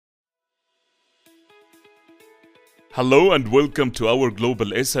Hello and welcome to our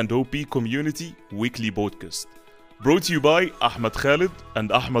Global S&OP Community Weekly Podcast, brought to you by Ahmed Khalid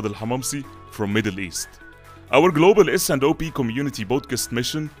and Ahmed Al-Hamamsi from Middle East. Our Global S&OP Community Podcast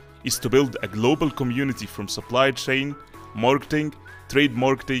mission is to build a global community from supply chain, marketing, trade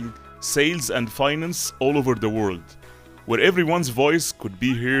marketing, sales and finance all over the world, where everyone's voice could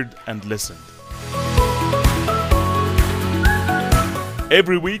be heard and listened.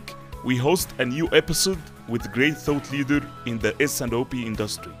 Every week, we host a new episode with great thought leader in the S&OP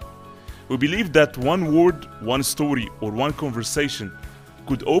industry. We believe that one word, one story, or one conversation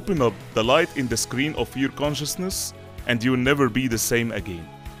could open up the light in the screen of your consciousness and you'll never be the same again.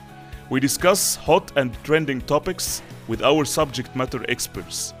 We discuss hot and trending topics with our subject matter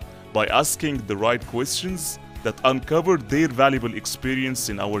experts by asking the right questions that uncover their valuable experience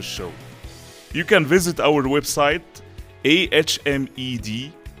in our show. You can visit our website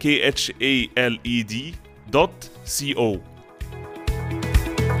ahmedkhaled.co.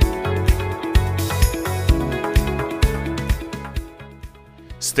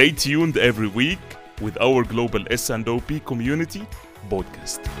 Stay tuned every week with our Global S&OP Community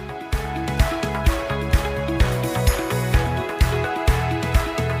Podcast.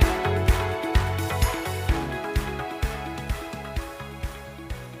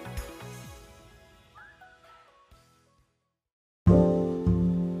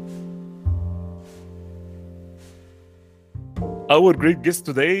 Our great guest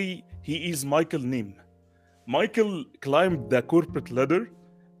today, he is Michael Neem. Michael climbed the corporate ladder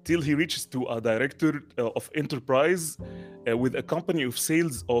till he reaches to a director of enterprise with a company of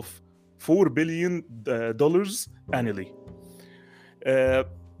sales of $4 billion annually.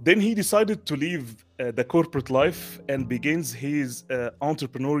 Then he decided to leave the corporate life and begins his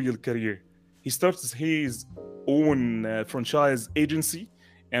entrepreneurial career. He starts his own franchise agency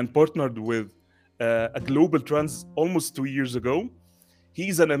and partnered with a global trends almost 2 years ago.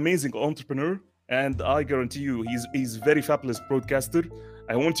 He's an amazing entrepreneur, and I guarantee you he's very fabulous broadcaster.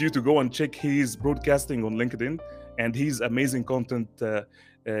 I want you to go and check his broadcasting on LinkedIn and his amazing content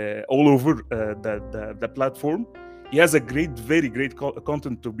all over the platform. He has a very great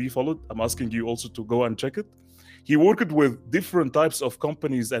content to be followed. I'm asking you also to go and check it. He worked with different types of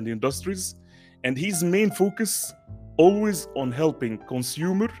companies and industries, and his main focus always on helping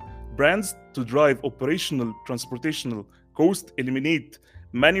consumer brands to drive operational transportational cost, eliminate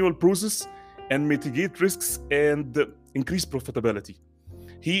manual process, and mitigate risks and increase profitability.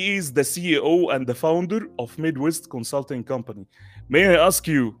 He is the CEO and the founder of Midwest Consulting Company. May I ask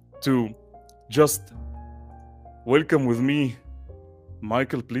you to just welcome with me,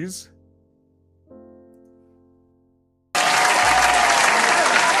 Michael, please?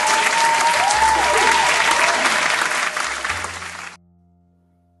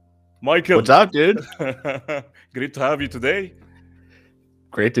 Michael. What's up, dude? Great to have you today.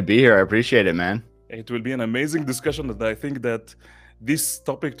 Great to be here. I appreciate it, man. It will be an amazing discussion, and I think that this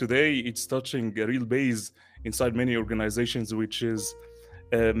topic today, it's touching a real base inside many organizations, which is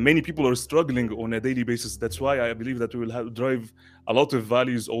many people are struggling on a daily basis. That's why I believe that we will drive a lot of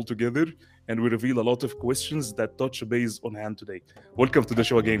values all together, and we reveal a lot of questions that touch a base on hand today. Welcome to the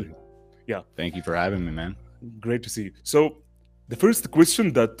show again. Yeah. Thank you for having me, man. Great to see you. So the first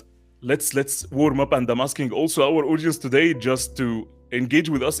question that let's warm up, and I'm asking also our audience today just to engage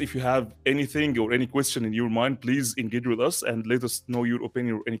with us. If you have anything or any question in your mind, please engage with us and let us know your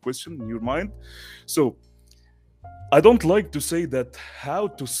opinion or any question in your mind. So I don't like to say that how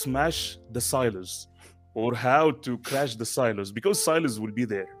to smash the silos or how to crash the silos, because silos will be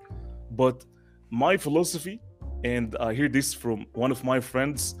there. But my philosophy, and I hear this from one of my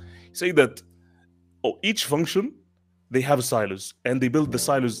friends, say that each function, they have silos and they build the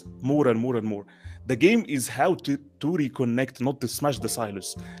silos more and more and more. The game is how to reconnect, not to smash the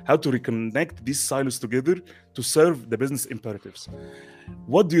silos, how to reconnect these silos together to serve the business imperatives.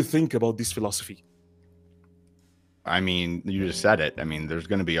 What do you think about this philosophy? I mean, you just said it. I mean, there's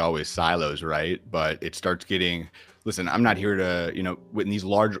going to be always silos, right? But it starts getting, listen, I'm not here to, in these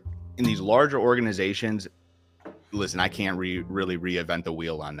larger organizations, listen, I can't really reinvent the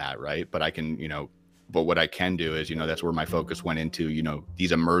wheel on that, right? But I can, but what I can do is, that's where my focus went into,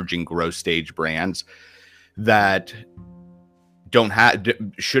 these emerging growth stage brands that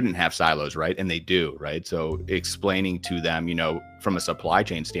shouldn't have silos, right? And they do, right? So explaining to them, from a supply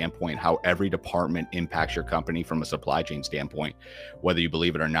chain standpoint, how every department impacts your company from a supply chain standpoint, whether you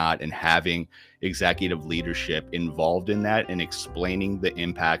believe it or not, and having executive leadership involved in that and explaining the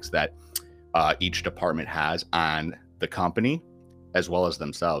impacts that each department has on the company as well as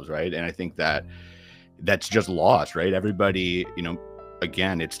themselves, right? And I think that that's just lost, right? Everybody,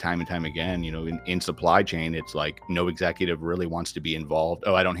 again, it's time and time again, you know, in supply chain, it's like no executive really wants to be involved.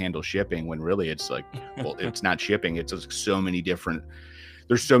 Oh, I don't handle shipping, when really it's like, well, it's not shipping. It's just there's so many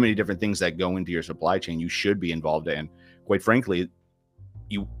different things that go into your supply chain you should be involved in. Quite frankly,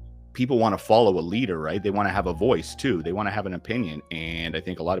 people want to follow a leader, right? They want to have a voice too. They want to have an opinion. And I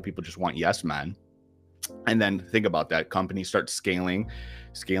think a lot of people just want yes men. And then think about that. Companies start scaling,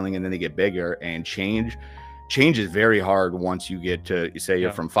 and then they get bigger, and change is very hard once you get to, say,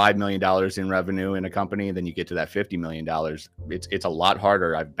 you're from $5 million in revenue in a company, and then you get to that $50 million. It's a lot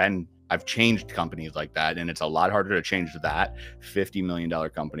harder. I've changed companies like that, and it's a lot harder to change that $50 million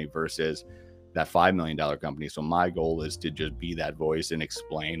company versus that $5 million company. So my goal is to just be that voice and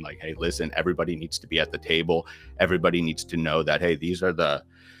explain, like, hey, listen, everybody needs to be at the table. Everybody needs to know that, hey,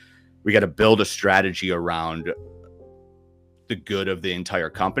 we got to build a strategy around the good of the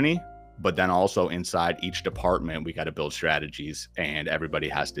entire company, but then also inside each department, we got to build strategies, and everybody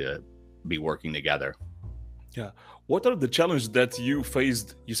has to be working together. Yeah. What are the challenges that you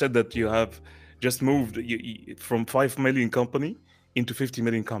faced? You said that you have just moved from 5 million company into 50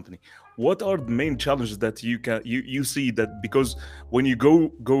 million company. What are the main challenges that you see, that because when you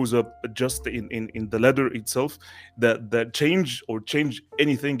goes up just in the ladder itself, that change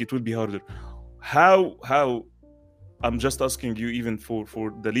anything, it will be harder. How I'm just asking you, even for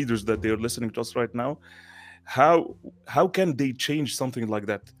the leaders that they are listening to us right now, how can they change something like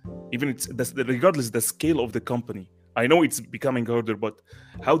that? Even regardless the scale of the company. I know it's becoming harder, but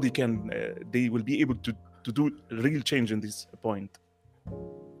how they will be able to do real change in this point?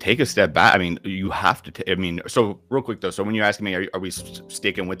 Take a step back. I mean, you have to. So real quick though. So when you're asking me, are we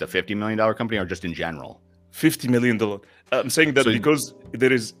sticking with the $50 million company or just in general? $50 million. I'm saying that because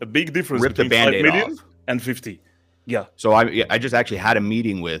there is a big difference between 5 million and 50. Yeah. So I just actually had a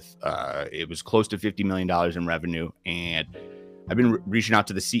meeting with, it was close to $50 million in revenue. And I've been reaching out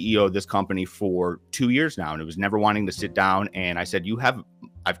to the CEO of this company for 2 years now, and it was never wanting to sit down. And I said,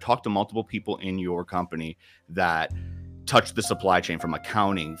 I've talked to multiple people in your company that touch the supply chain, from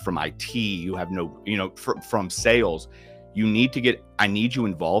accounting, from IT, you have from sales. I need you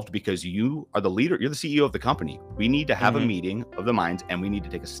involved, because you are the leader. You're the CEO of the company. We need to have a meeting of the minds, and we need to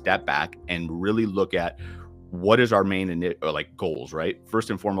take a step back and really look at what is our main goals, right? First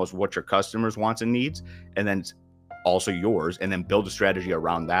and foremost, what your customers wants and needs, and then also yours, and then build a strategy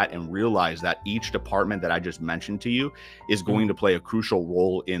around that, and realize that each department that I just mentioned to you is going to play a crucial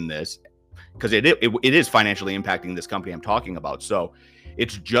role in this, because it is financially impacting this company I'm talking about. So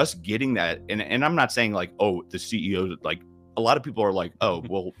it's just getting that. And I'm not saying like, oh, the CEO, like a lot of people are like, oh,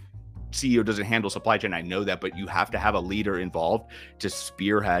 well, CEO doesn't handle supply chain. I know that, but you have to have a leader involved to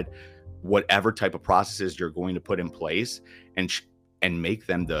spearhead whatever type of processes you're going to put in place, and make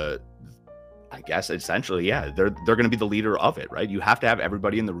them I guess essentially, they're going to be the leader of it, right? You have to have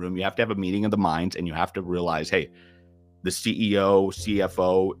everybody in the room. You have to have a meeting of the minds, and you have to realize, hey, the CEO,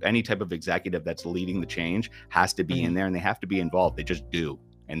 CFO, any type of executive that's leading the change has to be in there, and they have to be involved. They just do.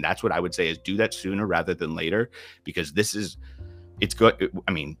 And that's what I would say, is do that sooner rather than later, because it's good.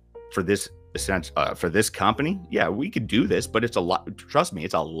 I mean, for this company, we could do this, but it's a lot, trust me,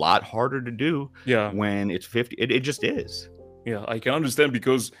 it's a lot harder to do when it's 50. It just is. Yeah, I can understand,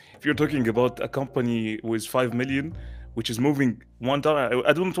 because if you're talking about a company with 5 million, which is moving one time,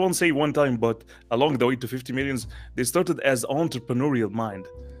 I don't want to say one time, but along the way to 50 millions, they started as entrepreneurial mind.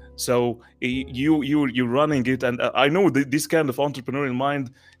 So you're running it, and I know this kind of entrepreneurial mind,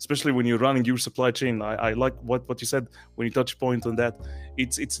 especially when you're running your supply chain. I like what you said when you touch point on that.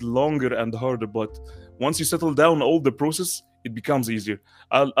 It's longer and harder, but once you settle down all the process, it becomes easier.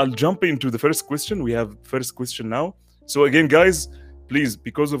 I'll jump into the first question. We have first question now. So again, guys, please,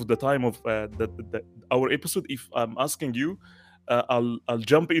 because of the time of our episode, if I'm asking you, I'll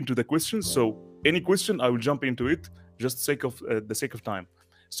jump into the questions. So any question, I will jump into it, just the sake of time.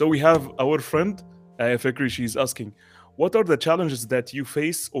 So we have our friend Fikri. She's asking, what are the challenges that you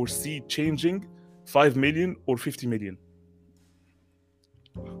face or see changing 5 million or 50 million?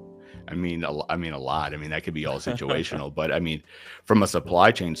 I mean, a lot. I mean, that could be all situational, but I mean, from a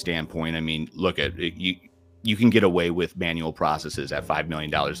supply chain standpoint, I mean, look at it, you can get away with manual processes at $5 million.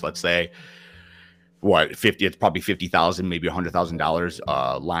 Let's say, what, 50, it's probably 50,000, maybe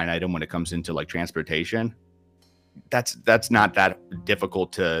 $100,000 line item when it comes into like transportation. That's not that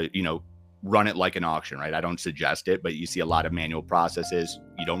difficult to, run it like an auction, right? I don't suggest it, but you see a lot of manual processes.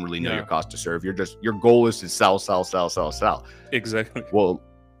 You don't really know your cost to serve. Your goal is to sell. Exactly. Well,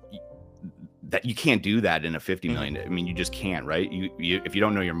 that you can't do that in a 50 million. I mean, you just can't, right? If you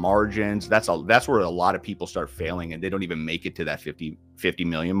don't know your margins, that's where a lot of people start failing, and they don't even make it to that 50 50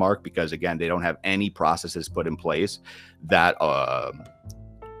 million mark, because again, they don't have any processes put in place that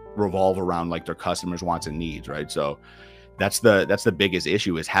revolve around like their customers' wants and needs, right? So that's the biggest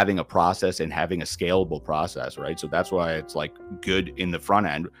issue, is having a process and having a scalable process, right? So that's why it's like good in the front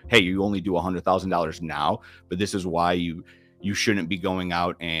end. Hey, you only do $100,000 now, but this is why you shouldn't be going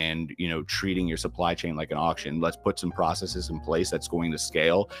out and, you know, treating your supply chain like an auction. Let's put some processes in place that's going to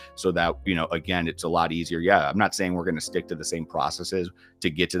scale so that, you know, again, it's a lot easier. Yeah, I'm not saying we're going to stick to the same processes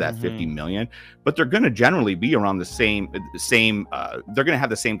to get to that 50 million, but they're going to generally be around the same, they're going to have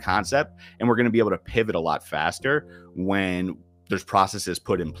the same concept, and we're going to be able to pivot a lot faster when there's processes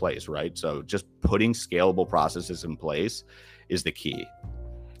put in place, right? So just putting scalable processes in place is the key.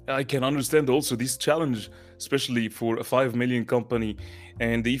 I can understand also this challenge, especially for a 5 million company.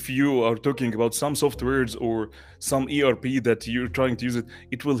 And if you are talking about some softwares or some ERP that you're trying to use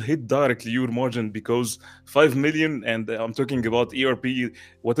it will hit directly your margin, because 5 million, and I'm talking about ERP,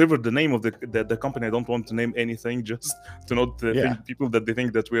 whatever the name of the company, I don't want to name anything just to not think people that they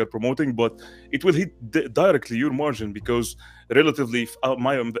think that we are promoting, but it will hit directly your margin, because relatively if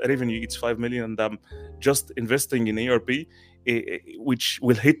my revenue it's 5 million and I'm just investing in ERP, which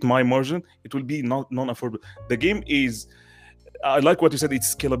will hit my margin, it will be non-affordable. The game is, I like what you said,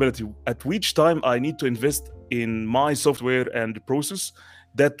 it's scalability. At which time I need to invest in my software and process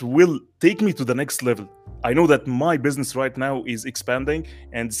that will take me to the next level. I know that my business right now is expanding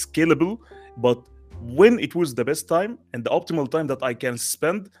and scalable, but when it was the best time and the optimal time that I can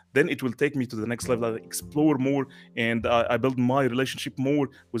spend, then it will take me to the next level. I explore more, and I build my relationship more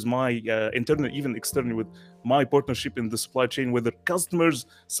with my internal, even external, with my partnership in the supply chain, whether customers,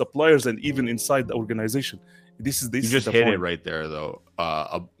 suppliers, and even inside the organization. This you just hit it right there, though.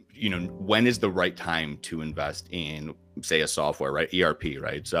 You know, when is the right time to invest in, say, a software, right? ERP,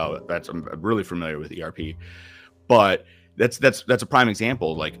 right? So I'm really familiar with ERP, but that's a prime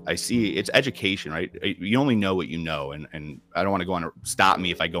example. Like, I see it's education, right? You only know what you know, and I don't want to go on stop me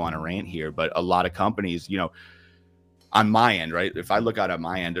if I go on a rant here, but a lot of companies, you know, on my end, right? If I look out at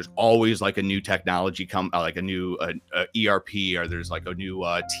my end, there's always like a new technology like a new ERP, or there's like a new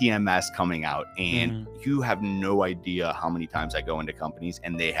TMS coming out, and you have no idea how many times I go into companies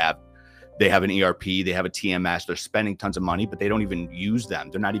and they have an ERP, they have a TMS, they're spending tons of money, but they don't even use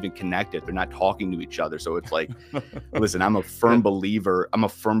them. They're not even connected. They're not talking to each other. So it's like, listen, I'm a firm believer.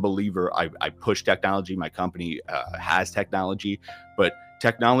 I push technology. My company has technology, but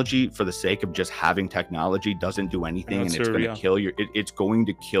technology for the sake of just having technology doesn't do anything, and it's going to kill it's going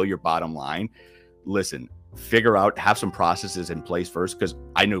to kill your bottom line. Listen, figure out, have some processes in place first, because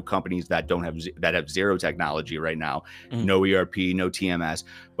I know companies that have zero technology right now, no ERP, no TMS,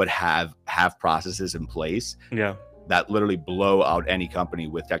 but have processes in place that literally blow out any company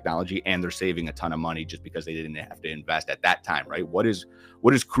with technology, and they're saving a ton of money just because they didn't have to invest at that time, right? What is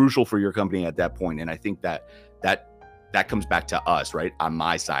crucial for your company at that point? And I think that comes back to us, right? On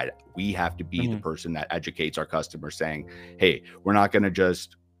my side, we have to be the person that educates our customers, saying, hey, we're not going to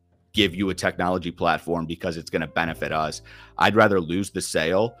just give you a technology platform because it's going to benefit us. I'd rather lose the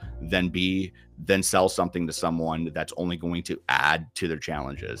sale than sell something to someone that's only going to add to their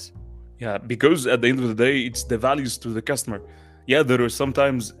challenges. Yeah, because at the end of the day, it's the values to the customer. Yeah, there are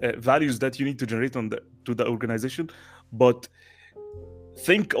sometimes values that you need to generate to the organization, but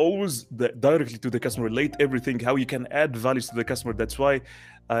think always directly to the customer, relate everything, how you can add values to the customer. That's why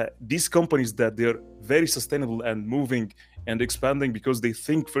these companies, that they're very sustainable and moving and expanding, because they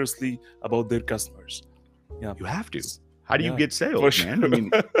think firstly about their customers. Yeah, you have to. How do you get sales, man? I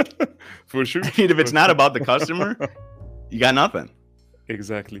mean, for sure. I mean, if it's not about the customer, you got nothing.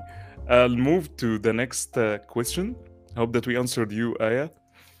 Exactly. I'll move to the next question. I hope that we answered you, Aya.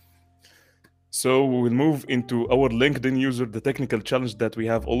 So we'll move into our LinkedIn user, the technical challenge that we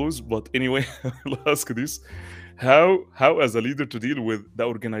have always. But anyway, I'll ask this. How as a leader to deal with the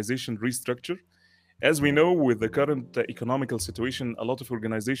organization restructure? As we know, with the current economical situation, a lot of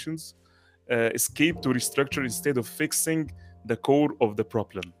organizations escape to restructure instead of fixing the core of the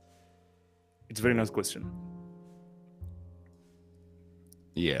problem. It's a very nice question.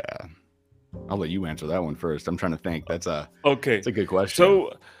 Yeah. I'll let you answer that one first. I'm trying to think. It's a good question.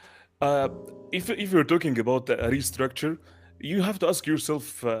 So if you're talking about a restructure, you have to ask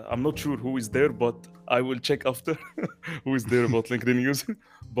yourself, I'm not sure who is there, but I will check after who is there about LinkedIn user.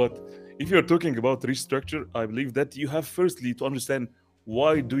 But if you're talking about restructure, I believe that you have firstly to understand,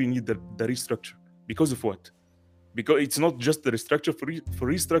 why do you need the restructure? Because of what? Because it's not just the restructure for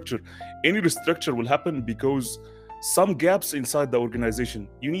restructure. Any restructure will happen because some gaps inside the organization.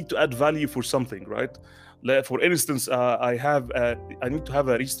 You need to add value for something, right? For instance, I need to have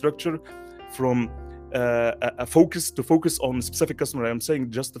a restructure from a focus to focus on specific customer. I'm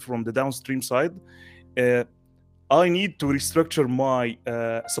saying just from the downstream side, uh, I need to restructure my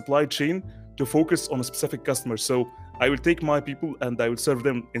supply chain to focus on a specific customer. So I will take my people and I will serve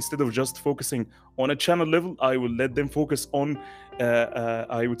them instead of just focusing on a channel level. I will let them focus on,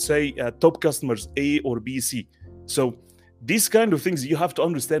 I would say, top customers A or B, C. So these kind of things you have to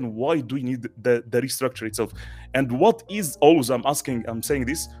understand. Why do you need the restructure itself? And what is always I'm saying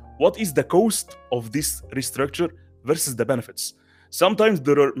this, what is the cost of this restructure versus the benefits? Sometimes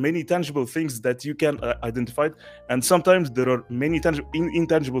there are many tangible things that you can identify, and sometimes there are many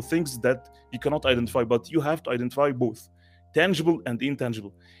intangible things that you cannot identify, but you have to identify both tangible and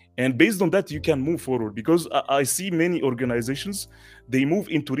intangible. And based on that, you can move forward, because I see many organizations, they move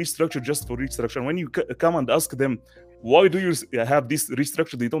into restructure just for restructure. When you come and ask them, why do you have this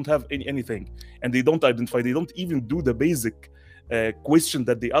restructure? They don't have anything, and they don't identify, they don't even do the basic question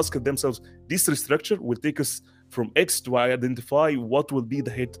that they ask themselves. This restructure will take us from X to Y, identify what will be the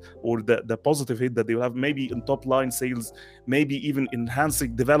hit or the positive hit that they will have, maybe in top line sales, maybe even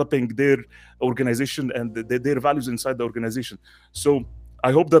enhancing, developing their organization and their values inside the organization. So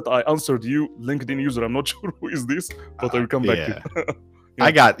I hope that I answered you, LinkedIn user. I'm not sure who is this, but I will come back to you.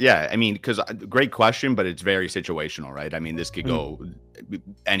 Yeah. I mean, because great question, but it's very situational, right? I mean, this could go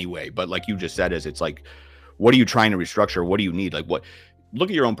anyway, but like you just said, it's like, what are you trying to restructure? What do you need? Like, what? Look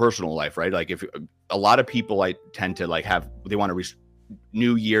at your own personal life, right? Like, if a lot of people, I tend to like they want to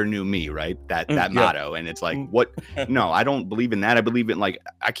new year, new me, right? That motto. And it's like, what? No, I don't believe in that. I believe in, like,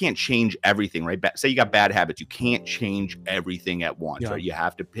 I can't change everything, right? Say you got bad habits. You can't change everything at once, right? You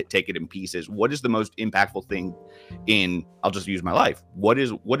have to take it in pieces. What is the most impactful thing I'll just use my life. What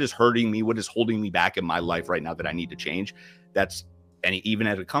is hurting me? What is holding me back in my life right now that I need to change? And even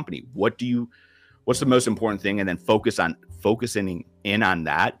as a company, what's the most important thing? And then focusing in on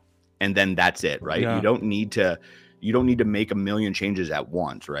that. And then that's it, right? You don't need to make a million changes at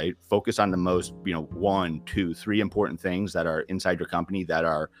once, right? Focus on the most, 1, 2, 3 important things that are inside your company, that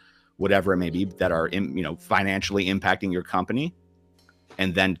are whatever it may be, that are financially impacting your company,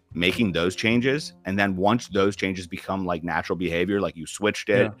 and then making those changes. And then once those changes become like natural behavior, like you switched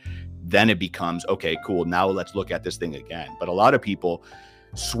it, then it becomes, okay, cool, now let's look at this thing again. But a lot of people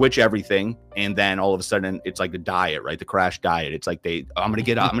switch everything, and then all of a sudden it's like the diet, right? The crash diet. It's like I'm gonna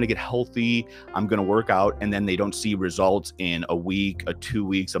get healthy, I'm gonna work out, and then they don't see results in a week, 2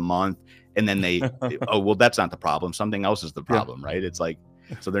 weeks, a month, and then they oh, well, that's not the problem, something else is the problem, right? It's like,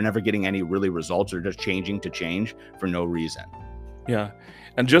 so they're never getting any really results. They're just changing to change for no reason.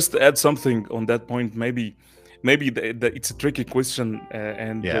 And just to add something on that point, maybe it's a tricky question,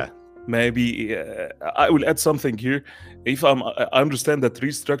 maybe I will add something here. If I understand that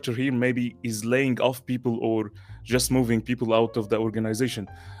restructure here maybe is laying off people or just moving people out of the organization.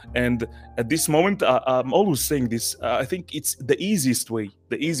 And at this moment, I'm always saying this. I think it's the easiest way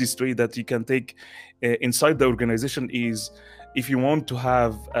that you can take inside the organization is, if you want to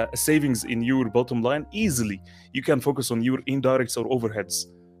have savings in your bottom line easily, you can focus on your indirects or overheads.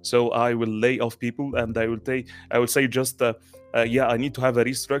 So I will lay off people, and I will say just I need to have a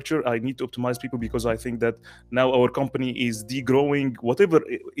restructure. I need to optimize people, because I think that now our company is degrowing. Whatever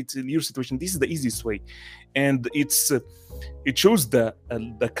it's in your situation, this is the easiest way, and it shows the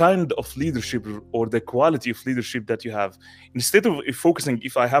kind of leadership or the quality of leadership that you have. Instead of focusing,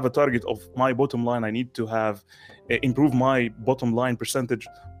 if I have a target of my bottom line, I need to have improve my bottom line percentage,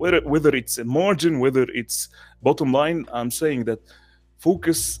 whether it's a margin, whether it's bottom line. I'm saying that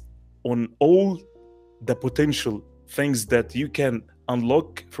focus on all the potential things that you can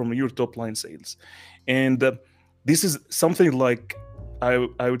unlock from your top line sales. And this is something like I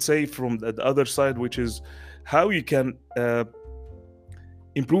would say from the other side, which is how you can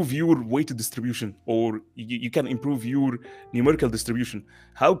improve your weighted distribution, or you can improve your numerical distribution.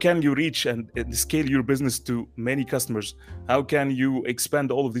 How can you reach and scale your business to many customers? How can you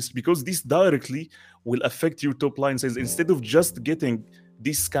expand all of this? Because this directly will affect your top line sales. Instead of just getting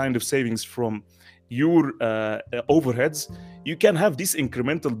this kind of savings from your overheads, you can have this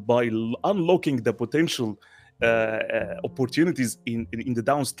incremental by unlocking the potential opportunities in the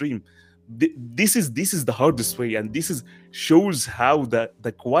downstream. This is the hardest way, and this shows how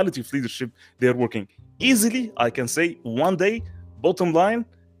the quality of leadership they're working. Easily, I can say one day, bottom line,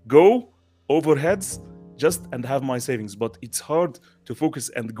 go, overheads, and have my savings. But it's hard to focus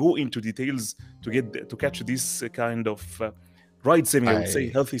and go into details to catch this kind of right saving. I would say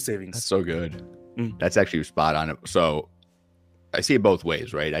healthy savings. That's so good. That's actually spot on. So I see it both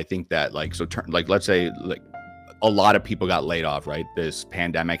ways, right? I think that let's say like a lot of people got laid off, right? This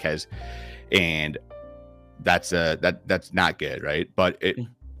pandemic and that's not good, right? But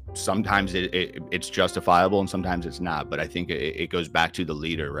sometimes it's justifiable and sometimes it's not, but I think it goes back to the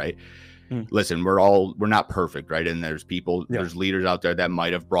leader, right? Listen, we're not perfect, right? And there's people, there's leaders out there that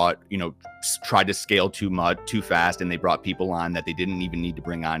might have brought, tried to scale too fast, and they brought people on that they didn't even need to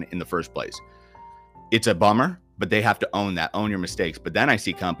bring on in the first place. It's a bummer, but they have to own your mistakes. But then I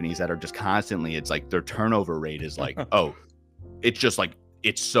see companies that are just constantly, it's like their turnover rate is like, oh, it's just like,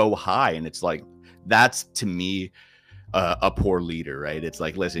 it's so high. And it's like, that's to me a poor leader, right? It's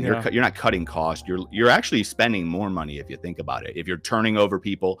like, listen, you're not cutting costs. You're actually spending more money if you think about it. If you're turning over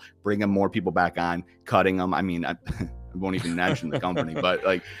people, bringing more people back on, cutting them. I mean, I won't even mention the company, but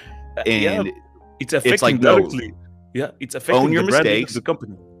like, and it's affecting it's like, directly. It's affecting own your the branding mistakes. of the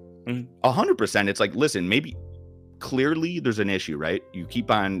company. 100%. It's like, listen, maybe clearly there's an issue, right? You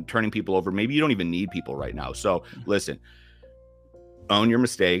keep on turning people over. Maybe you don't even need people right now. So listen, own your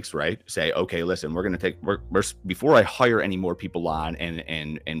mistakes, right? Say, okay, listen, we're before I hire any more people on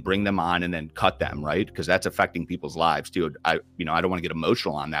and bring them on and then cut them, right? Because that's affecting people's lives too. I don't want to get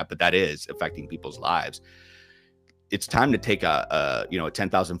emotional on that, but that is affecting people's lives. It's time to take a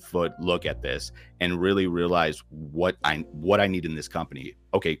 10,000 foot look at this and really realize what I need in this company.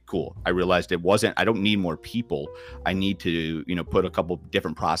 Okay, cool. I realized I don't need more people. I need to, put a couple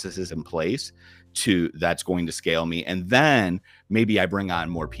different processes in place that's going to scale me. And then maybe I bring on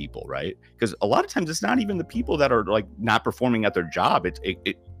more people, right? Because a lot of times it's not even the people that are like not performing at their job.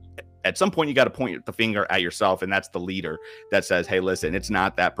 At some point you got to point the finger at yourself, and that's the leader that says, hey, listen, it's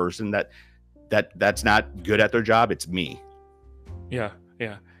not that person that's not good at their job. It's me. Yeah.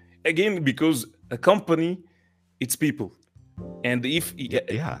 Again, because a company, it's people. And if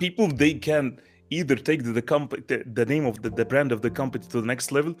people, they can either take the name of the brand of the company to the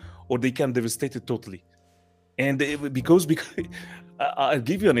next level, or they can devastate it totally. And because I'll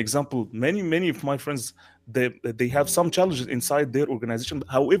give you an example. Many of my friends, they have some challenges inside their organization.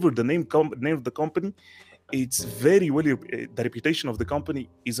 However, the name of the company, it's very well, the reputation of the company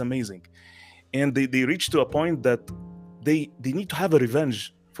is amazing. And they reach to a point that they need to have a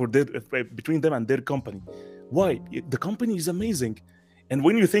revenge for between them and their company. Why? The company is amazing. And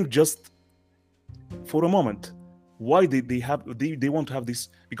when you think just for a moment, why they want to have this?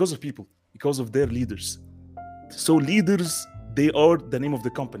 Because of people, because of their leaders. So leaders, they are the name of the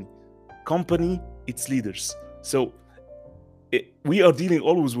company. Company, it's leaders. So we are dealing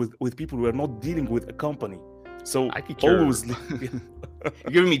always with people. We are not dealing with a company. So always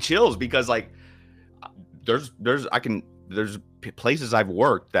you're giving me chills, because like there's places I've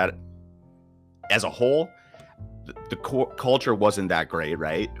worked that as a whole the culture wasn't that great,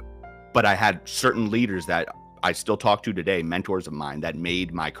 right? But I had certain leaders that I still talk to today, mentors of mine, that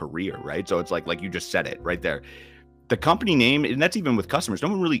made my career, right? So it's like you just said it right there. The company name, and that's even with customers, no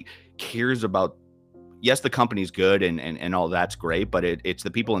one really cares about. Yes, the company's good and all that's great, but it's the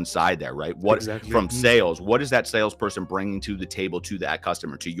people inside there, right? From sales, what is that salesperson bringing to the table to that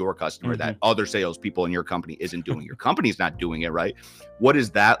customer, to your customer, that other salespeople in your company isn't doing? Your company's not doing it, right? What is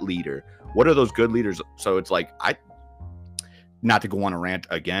that leader? What are those good leaders? So it's like, not to go on a rant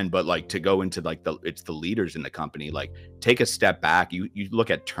again, but like to go into like it's the leaders in the company. Like, take a step back. You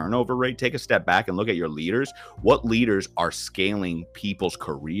look at turnover rate, take a step back and look at your leaders. What leaders are scaling people's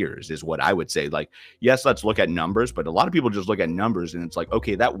careers is what I would say. Like, yes, let's look at numbers, but a lot of people just look at numbers and it's like,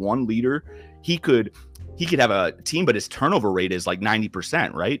 okay, that one leader, he could have a team, but his turnover rate is like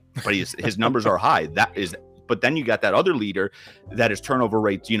 90%, right? But his numbers are high. But then you got that other leader that his turnover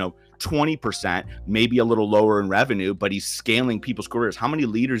rate's, 20%, maybe a little lower in revenue, but he's scaling people's careers. How many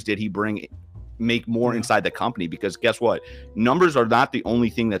leaders did he make more inside the company? Because guess what? Numbers are not the only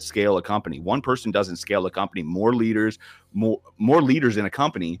thing that scale a company. One person doesn't scale a company. More leaders in a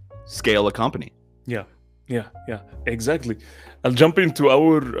company scale a company. Yeah, exactly. I'll jump into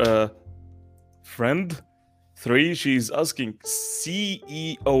our friend 3. She's asking,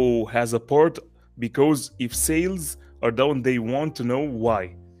 CEO has a part because if sales are down, they want to know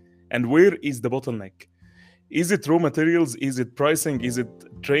why. And where is the bottleneck? Is it raw materials? Is it pricing? Is it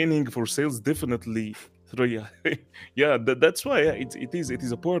training for sales? Definitely 3. Yeah, that's why it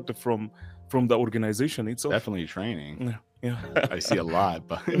is a part from the organization itself. Definitely training. Yeah. I see a lot,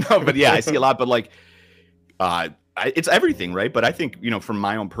 but I see a lot, but like, it's everything, right? But I think, from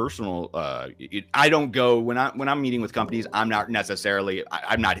my own personal, I don't go when I'm meeting with companies. I'm not necessarily.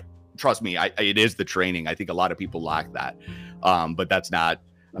 I'm not. Trust me, it is the training. I think a lot of people lack that, but that's not.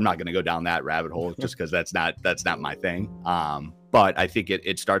 I'm not going to go down that rabbit hole just because that's not my thing. But I think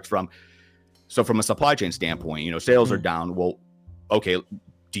it starts from a supply chain standpoint. Sales are down. Well, okay.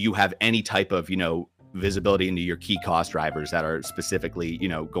 Do you have any type of visibility into your key cost drivers that are specifically,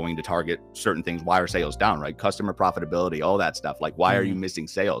 going to target certain things. Why are sales down, right? Customer profitability, all that stuff. Like, why are you missing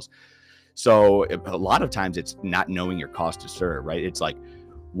sales? So a lot of times it's not knowing your cost to serve, right? It's like,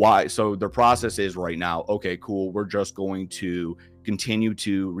 why? So the process is right now, okay, cool. We're just going to continue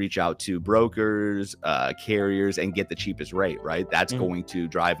to reach out to brokers, carriers, and get the cheapest rate, right? That's going to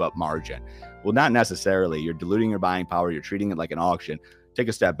drive up margin. Well, not necessarily. You're diluting your buying power. You're treating it like an auction. Take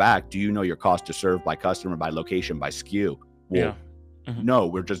a step back. Do you know your cost to serve by customer, by location, by SKU? Well, no,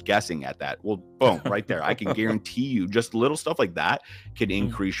 we're just guessing at that. Well, boom, right there. I can guarantee you just little stuff like that can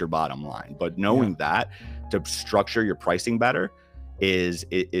increase your bottom line. But knowing that to structure your pricing better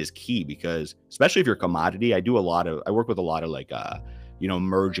is key, because especially if you're a commodity, I work with a lot of like,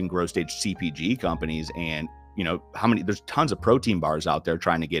 emerging growth stage CPG companies, and there's tons of protein bars out there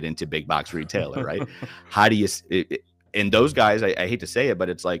trying to get into big box retailer, right? How do you, and those guys, I hate to say it, but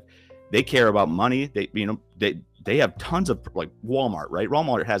it's like, they care about money. They have tons of, like, Walmart, right?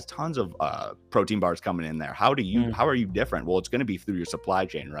 Walmart has tons of protein bars coming in there. How are you different? Well, it's going to be through your supply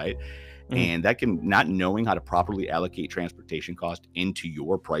chain, right? And that not knowing how to properly allocate transportation cost into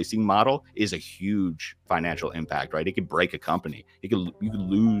your pricing model is a huge financial impact, right? It could break a company. You could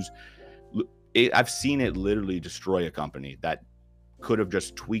lose. I've seen it literally destroy a company that could have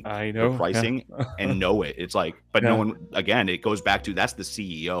just tweaked the pricing and know it. It's like, but no one, again, it goes back to, that's the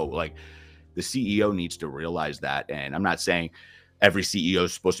CEO. Like, the CEO needs to realize that. And I'm not saying every CEO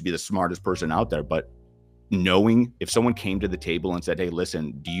is supposed to be the smartest person out there, but knowing if someone came to the table and said, hey,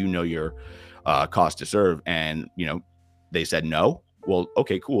 listen, do you know your cost to serve? And, they said no. Well,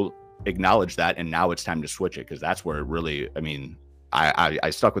 okay, cool. Acknowledge that. And now it's time to switch it. Cause that's where it really, I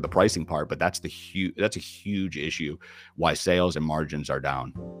stuck with the pricing part, but that's a huge issue why sales and margins are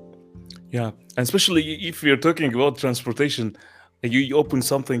down. Yeah. And especially if you're talking about transportation, you open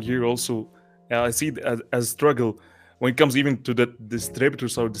something here also. I see it as struggle when it comes even to the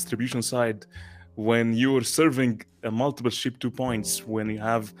distributors or distribution side. When you're serving multiple ship to points, when you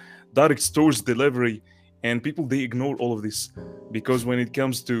have direct stores delivery, and people, they ignore all of this, because when it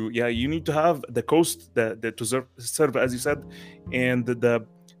comes to, you need to have the cost to serve, as you said, and the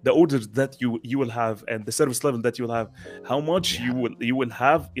orders that you will have, and the service level that you will have, how much you will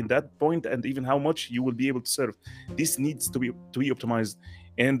have in that point, and even how much you will be able to serve. This needs to be optimized.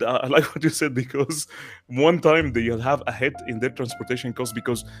 And I like what you said, because one time they'll have a hit in their transportation cost,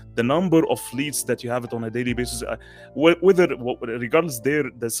 because the number of fleets that you have it on a daily basis, regardless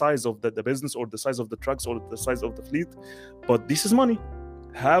the size of the business, or the size of the trucks, or the size of the fleet, but this is money.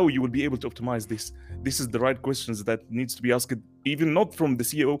 How you will be able to optimize this? This is the right questions that needs to be asked, even not from the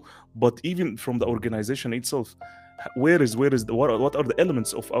CEO, but even from the organization itself. What are the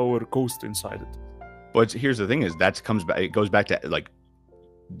elements of our cost inside it? But here's the thing: it goes back to, like,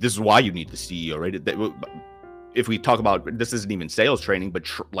 this is why you need the CEO, right? If we talk about, this isn't even sales training, but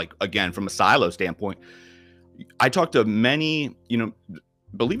like, again, from a silo standpoint, I talk to many,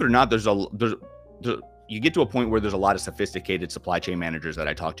 believe it or not, you get to a point where there's a lot of sophisticated supply chain managers that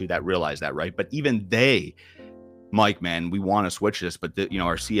I talk to that realize that, right? But even they, Mike, man, we want to switch this, but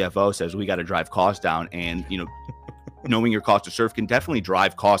our CFO says we got to drive costs down, and knowing your cost to serve can definitely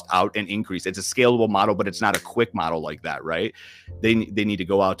drive cost out and increase. It's a scalable model, but it's not a quick model like that, right? They need to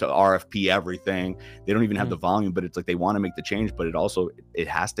go out to RFP everything. They don't even have the volume, but it's like they want to make the change, but it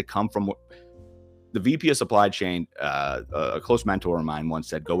has to come from the VP of supply chain. A close mentor of mine once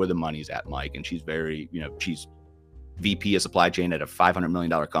said, go where the money's at, Mike. And she's very, she's VP of supply chain at a $500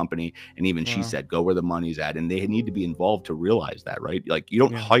 million company. And even she said, go where the money's at. And they need to be involved to realize that, right? Like, you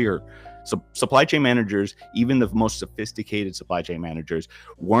don't hire supply chain managers. Even the most sophisticated supply chain managers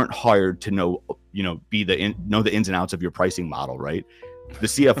weren't hired to know the ins and outs of your pricing model, right? The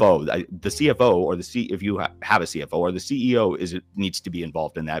CFO, or if you have a CFO, or the CEO needs to be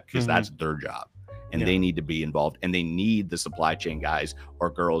involved in that, because that's their job. And they need to be involved, and they need the supply chain guys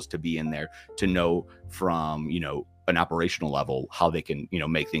or girls to be in there to know from, an operational level how they can,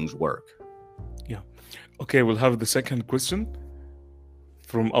 make things work. Yeah. Okay, we'll have the second question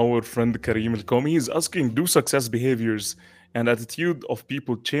from our friend Karim Al-Komi. He's asking, do success behaviors and attitude of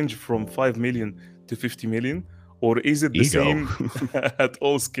people change from 5 million to 50 million, or is it the same at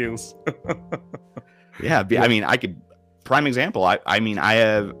all scales? Yeah. I mean, prime example.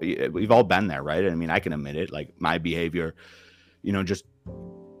 We've all been there, right? I mean, I can admit it. Like, my behavior, just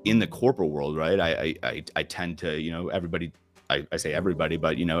in the corporate world, right? I tend to, everybody, I say everybody,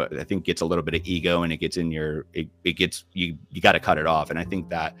 but I think gets a little bit of ego, and it gets in you got to cut it off. And I think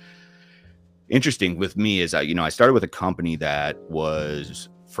that interesting with me is, I started with a company that was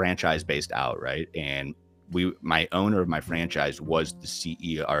franchise based out, right? And my owner of my franchise was the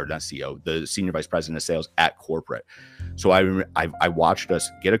CEO, or not CEO, the senior vice president of sales at corporate. So I watched us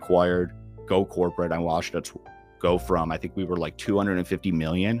get acquired, go corporate. I watched us go from, I think we were like 250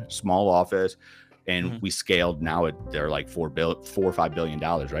 million, small office, and we scaled. Now they're like $4 or $5 billion,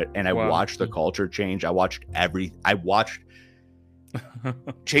 right? And I watched the culture change. I watched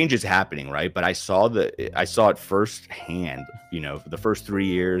changes happening, right? But I saw it firsthand. The first 3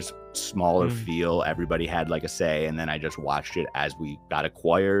 years, smaller feel, everybody had like a say, and then I just watched it as we got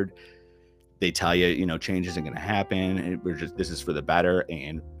acquired. They tell you, change isn't going to happen, and this is for the better.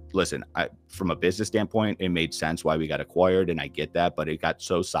 And listen, from a business standpoint, it made sense why we got acquired, and I get that, but it got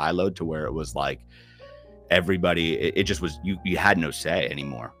so siloed to where it was like everybody, it just was, you had no say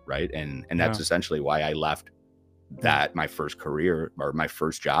anymore, right? And that's essentially why I left that my first career, or my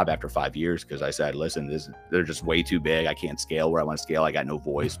first job, after 5 years, because I said, listen, they're just way too big. I can't scale where I want to scale. I got no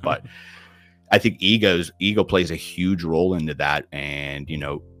voice. But I think ego plays a huge role into that. And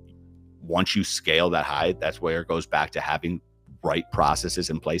once you scale that high, that's where it goes back to having right processes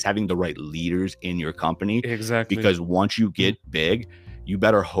in place, having the right leaders in your company. Exactly. Because once you get big, you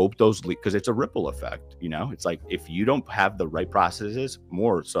better hope because it's a ripple effect. It's like, if you don't have the right processes,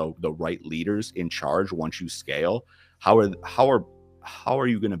 more so the right leaders in charge, once you scale, how are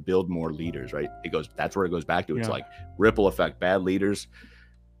you going to build more leaders, right? That's where it goes back to. It's like ripple effect. Bad leaders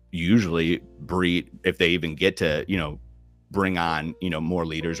usually breed, if they even get to, bring on, more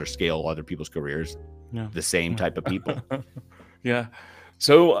leaders or scale other people's careers, the same type of people. Yeah.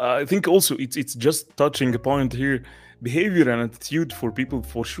 So I think also it's just touching a point here. Behavior and attitude for people,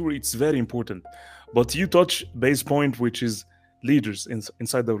 for sure, it's very important. But you touch base point, which is leaders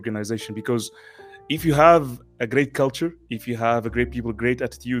inside the organization. Because if you have a great culture, if you have a great people, great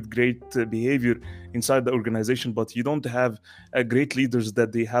attitude, great behavior inside the organization, but you don't have great leaders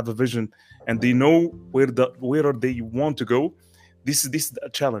that they have a vision and they know where they want to go, this is a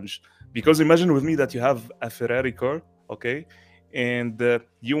challenge. Because imagine with me that you have a Ferrari car, okay, and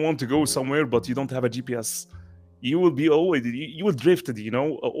you want to go somewhere, but you don't have a GPS. You will be you will drifted,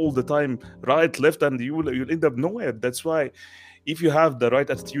 all the time, right, left, and you'll end up nowhere. That's why, if you have the right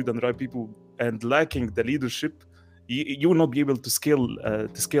attitude and the right people and lacking the leadership, you will not be able to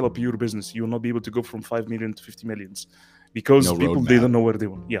scale up your business. You will not be able to go from 5 million to 50 millions because people, they don't know where they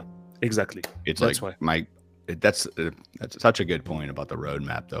want. Yeah, exactly. That's why. That's such a good point about the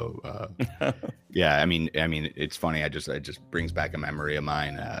roadmap, though. Yeah, I mean, it's funny. I just brings back a memory of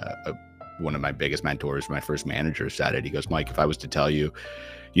mine. One of my biggest mentors, my first manager, said it. He goes, Mike, if I was to tell you,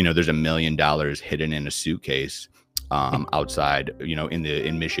 there's $1 million hidden in a suitcase outside,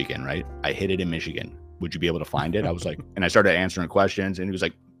 in Michigan, right? I hid it in Michigan. Would you be able to find it? I was like, and I started answering questions, and he was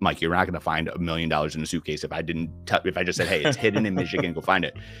like, Mike, you're not going to find $1 million in a suitcase if I just said, hey, it's hidden in Michigan, go find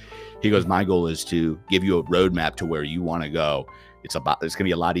it. He goes, my goal is to give you a roadmap to where you want to go. It's going to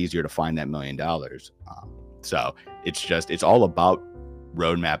be a lot easier to find that $1 million. So it's all about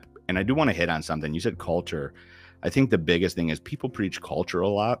roadmap. And I do want to hit on something. You said culture. I think the biggest thing is people preach culture a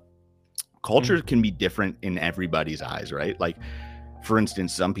lot. Culture can be different in everybody's eyes, right? Like, for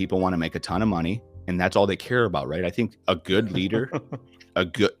instance, some people want to make a ton of money and that's all they care about, right? I think a good leader, a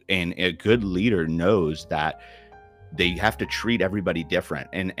good leader knows that they have to treat everybody different.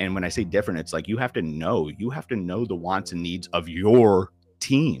 And when I say different, it's like you have to know the wants and needs of your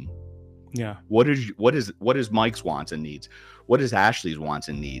team. Yeah. What is Mike's wants and needs? What is Ashley's wants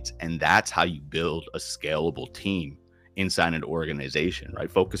and needs? And that's how you build a scalable team inside an organization,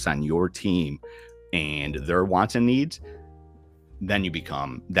 right? Focus on your team and their wants and needs. Then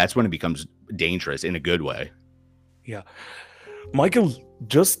that's when it becomes dangerous in a good way. Yeah. Michael,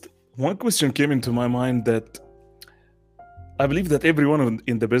 just one question came into my mind that I believe that everyone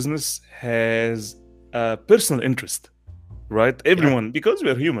in the business has a personal interest, right? Everyone, because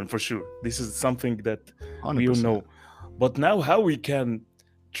we're human, for sure. This is something that 100%. We all know. But now how we can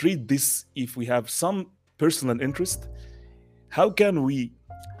treat this if we have some personal interest? How can we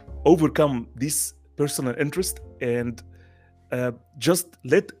overcome this personal interest and just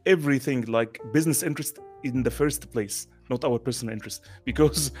let everything like business interest in the first place, not our personal interest?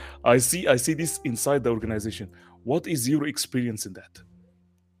 Because I see this inside the organization. What is your experience in that?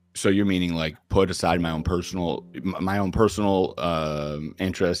 So you're meaning like put aside my own personal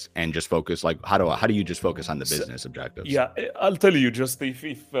interest and just focus, like how do you just focus on the business objectives? Yeah, I'll tell you, just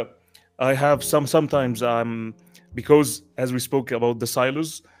if I have sometimes because as we spoke about the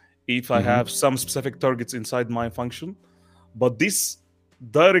silos, if I have some specific targets inside my function, but this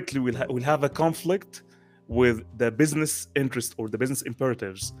directly will have a conflict with the business interest or the business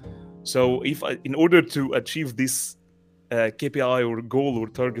imperatives. So in order to achieve this KPI or goal or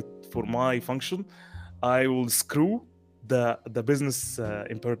target for my function, I will screw the business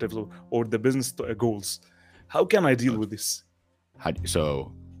imperatives, or the business goals. How can I deal with this?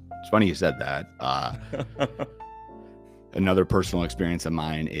 So it's funny you said that. Another personal experience of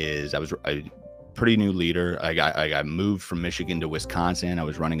mine is I was a pretty new leader. I got moved from Michigan to Wisconsin. I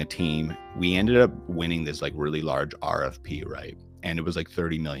was running a team. We ended up winning this like really large RFP, right? And it was like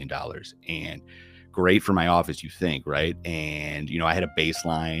 $30 million, and great for my office, you think, right? And, you know, I had a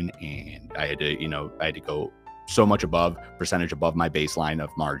baseline, and I had to go so much percentage above my baseline of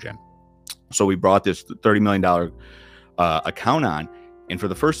margin. So we brought this $30 million account on. And for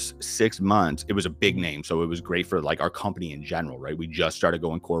the first 6 months, it was a big name. So it was great for like our company in general, right? We just started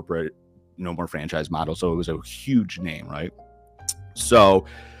going corporate, no more franchise model. So it was a huge name, right? So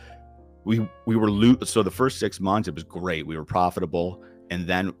we were so the first 6 months, it was great. We were profitable. And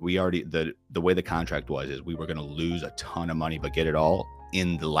then we already, the way the contract was is we were going to lose a ton of money, but get it all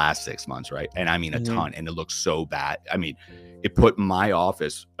in the last 6 months, right? And I mean, a ton. And it looked so bad. I mean, it put my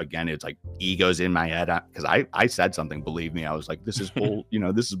office, again, it's like egos in my head, because I said something, believe me. I was like, this is bull,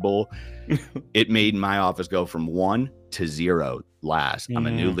 this is bull. It made my office go from 1 to 0 last. I'm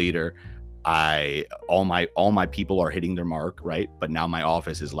a new leader. All my people are hitting their mark, right? But now my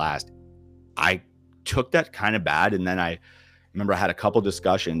office is last. I took that kind of bad. And then I remember I had a couple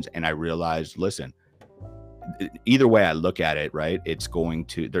discussions, and I realized, listen, either way I look at it, right, it's going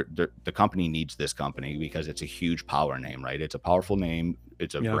to, the company needs this company because it's a huge power name, right? It's a powerful name.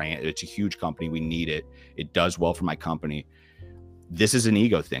 It's a brand. It's a huge company. We need it. It does well for my company. This is an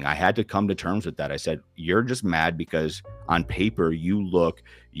ego thing. I had to come to terms with that. I said, you're just mad because on paper you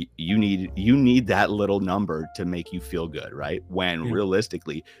need that little number to make you feel good, right? When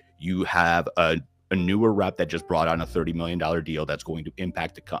realistically you have a newer rep that just brought on a $30 million deal that's going to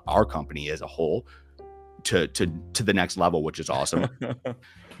impact our company as a whole to the next level, which is awesome.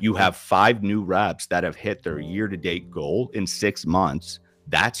 You have 5 new reps that have hit their year-to-date goal in 6 months.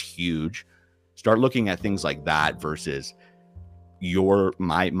 That's huge. Start looking at things like that versus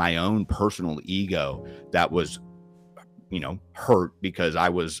my own personal ego that was, hurt because I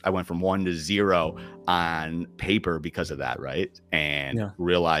went from 1 to 0 on paper because of that, right? And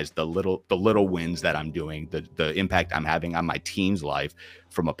realized the little wins that I'm doing, the impact I'm having on my team's life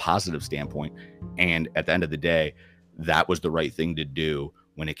from a positive standpoint. And at the end of the day, that was the right thing to do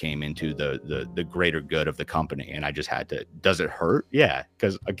when it came into the greater good of the company. And I just had to. Does it hurt? Yeah,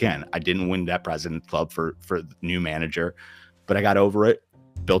 because again, I didn't win that President's Club for the new manager, but I got over it,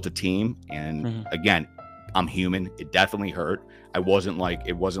 built a team, and again, I'm human. It definitely hurt. It wasn't like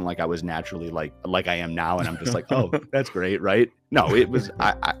I was naturally like I am now, and I'm just like, oh, that's great, right? No, it was.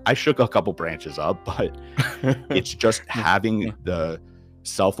 I shook a couple branches up, but it's just having the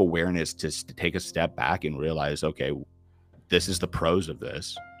self-awareness to take a step back and realize, okay, this is the pros of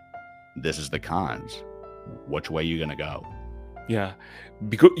this. This is the cons. Which way are you gonna go? Yeah,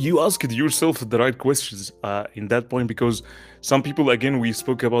 because you asked yourself the right questions in that point. Because some people, again, we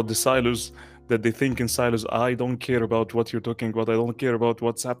spoke about the silos, that they think in silos. I don't care about what you're talking about. I don't care about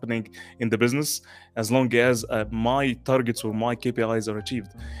what's happening in the business as long as my targets or my KPIs are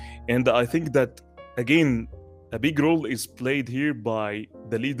achieved. And I think that, again, a big role is played here by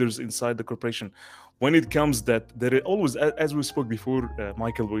the leaders inside the corporation. When it comes that there is always, as we spoke before,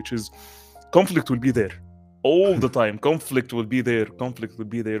 Michael, which is conflict will be there all the time. Conflict will be there.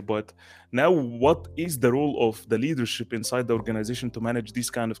 But now, what is the role of the leadership inside the organization to manage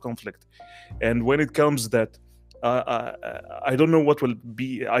this kind of conflict? And when it comes that I don't know what will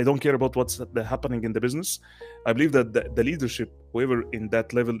be, I don't care about what's happening in the business. I believe that the leadership, whoever in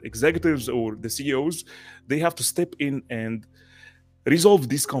that level, executives or the CEOs, they have to step in and resolve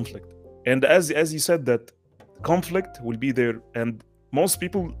this conflict. And as you said, that conflict will be there, and most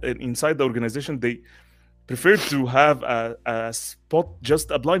people inside the organization, they prefer to have a spot, just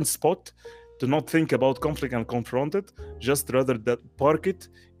a blind spot, to not think about conflict and confront it, just rather that park it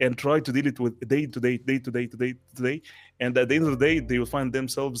and try to deal it with day to day. And at the end of the day, they will find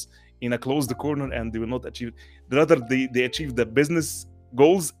themselves in a closed corner, and they will not achieve. Rather, they achieve the business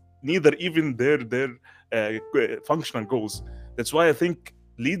goals, neither even their functional goals. That's why I think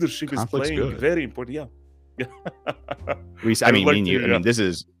leadership Conflict's is playing good. very important. Yeah. I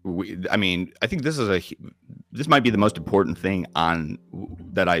think this might be the most important thing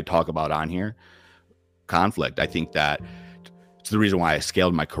that I talk about on here. Conflict. I think that it's the reason why I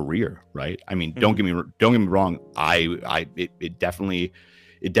scaled my career, right? I mean, don't get me wrong. It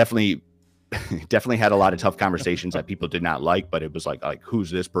definitely definitely had a lot of tough conversations that people did not like, but it was like, who's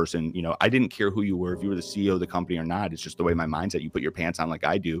this person? You know, I didn't care who you were, if you were the CEO of the company or not. It's just the way my mindset, you put your pants on like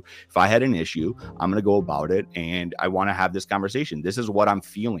I do. If I had an issue, I'm going to go about it, and I want to have this conversation. This is what I'm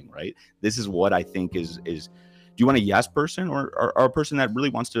feeling, right? This is what I think is do you want a yes person or a person that really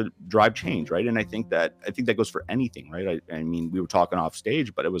wants to drive change, right? And I think that goes for anything, right? I mean, we were talking off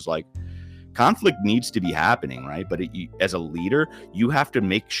stage, but it was like, conflict needs to be happening, right? But as a leader, you have to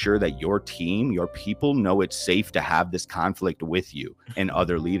make sure that your team, your people know it's safe to have this conflict with you and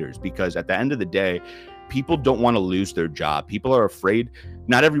other leaders, because at the end of the day, people don't want to lose their job. People are afraid.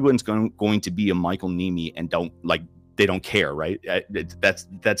 Not everyone's going to be a Michael Nemi and they don't care, right?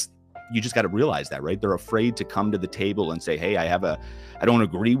 That's you just got to realize that, right? They're afraid to come to the table and say, hey, I don't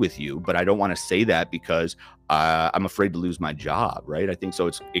agree with you, but I don't want to say that because I'm afraid to lose my job, right? I think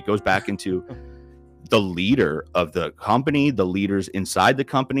so. It goes back into the leader of the company, the leaders inside the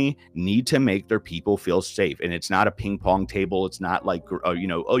company need to make their people feel safe. And it's not a ping pong table. It's not like,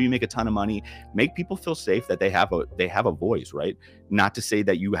 you make a ton of money. Make people feel safe that they have a voice, right? Not to say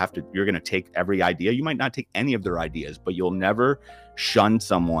that you're going to take every idea. You might not take any of their ideas, but you'll never shun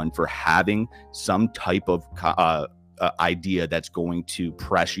someone for having some type of idea that's going to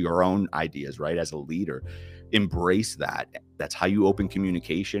press your own ideas, right? As a leader, embrace that. That's how you open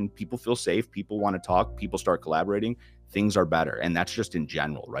communication. People feel safe. People want to talk. People start collaborating. Things are better. And that's just in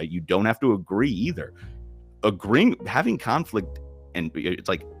general, right? You don't have to agree either. Having conflict, and it's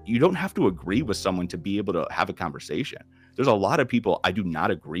like, you don't have to agree with someone to be able to have a conversation. There's a lot of people I do not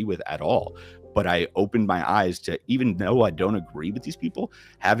agree with at all, but I opened my eyes to, even though I don't agree with these people,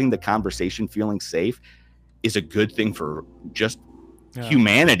 having the conversation, feeling safe is a good thing for just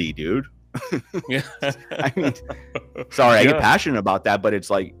humanity, dude. Yeah. I mean, sorry, I get passionate about that, but it's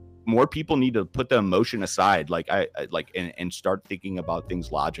like, more people need to put the emotion aside, and start thinking about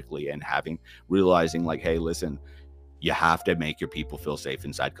things logically and realizing like, hey, listen, you have to make your people feel safe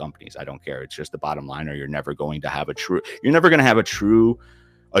inside companies. I don't care. It's just the bottom line, or you're never going to have a true,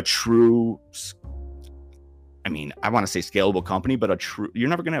 I mean, I want to say scalable company, but you're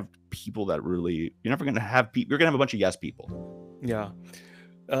never going to have people that really, you're never going to have people, you're going to have a bunch of yes people. Yeah.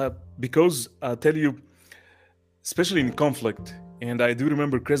 Because I'll tell you, especially in conflict, and I do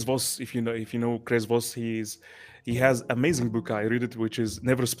remember Chris Voss. If you know Chris Voss, he has amazing book. I read it, which is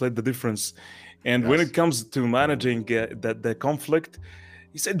Never Split the Difference. And when it comes to managing the conflict,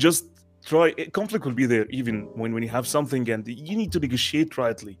 he said just try. Conflict will be there even when you have something, and you need to negotiate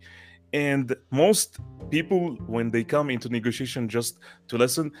rightly. And most people, when they come into negotiation just to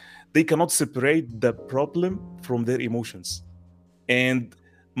listen, they cannot separate the problem from their emotions. And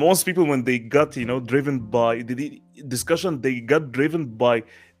most people, when they got driven by the discussion, they got driven by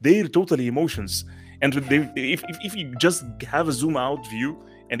their total emotions. And if you just have a zoom out view,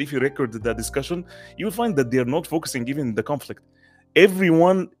 and if you record the discussion, you will find that they are not focusing even in the conflict.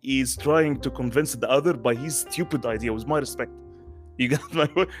 Everyone is trying to convince the other by his stupid idea. With my respect, you got my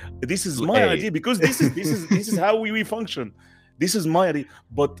word. This is my idea because this is how we function. This is my idea.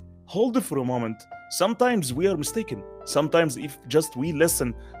 But hold it for a moment. Sometimes we are mistaken. Sometimes if just we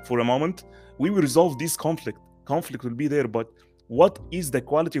listen for a moment, we will resolve this conflict. Conflict will be there, but what is the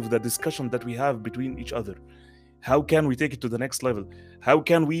quality of the discussion that we have between each other? How can we take it to the next level? How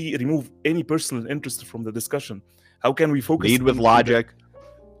can we remove any personal interest from the discussion? How can we focus? Lead with logic.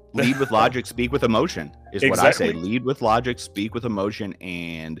 Lead with logic, speak with emotion is what I say. Lead with logic, speak with emotion,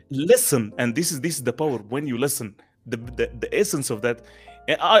 and listen. And this is the power when you listen. The essence of that.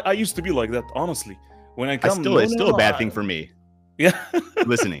 And I used to be like that, honestly. When I come, it's still a bad thing for me. Yeah,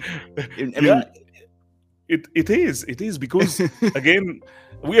 listening. It is because again,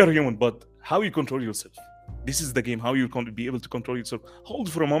 we are human. But how you control yourself? This is the game. How you can be able to control yourself? Hold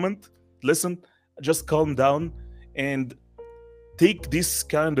for a moment, listen, just calm down, and take this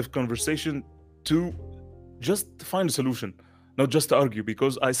kind of conversation to just find a solution, not just to argue.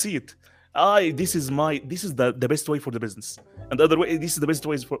 Because I see it. This is the best way for the business, and the other way, this is the best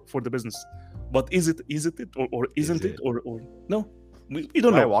way for the business. But is it or isn't it or no? We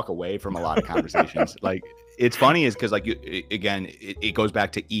don't know. I walk away from a lot of conversations. Like, it's funny is because, like, it goes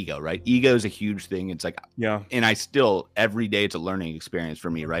back to ego, right? Ego is a huge thing. It's like, yeah. And I still, every day, it's a learning experience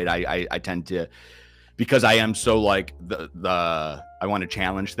for me, right? I tend to, because I am so like I want to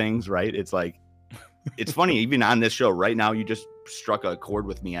challenge things, right? It's like, it's funny, even on this show right now, you just struck a chord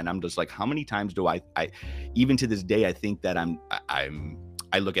with me, and I'm just like, how many times do I even to this day, I think that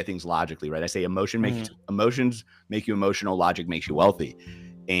I look at things logically, right? I say emotions make you emotional, logic makes you wealthy.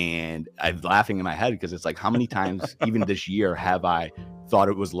 And I'm laughing in my head because it's like, how many times even this year have I thought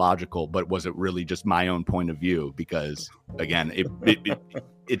it was logical, but was it really just my own point of view? Because again,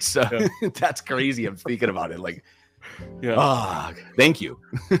 it's Yeah. that's crazy. I'm thinking about it like, Yeah. thank you.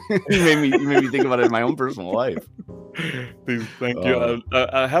 You made me think about it in my own personal life. Please, thank you.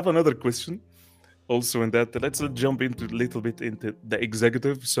 I have another question also in that. Let's jump into a little bit into the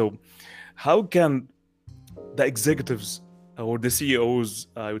executive. So, how can the executives or the CEOs,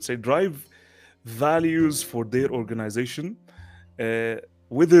 I would say, drive values for their organization, uh,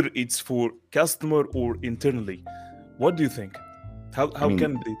 whether it's for customer or internally? What do you think? I How mean,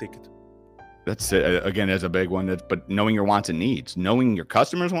 can they take it? that's again, as a big one. But knowing your wants and needs, knowing your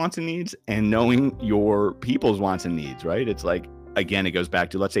customers' wants and needs, and knowing your people's wants and needs, right? It's like, again, it goes back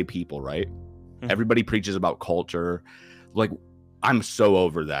to, let's say, people, right? Everybody preaches about culture. Like, I'm so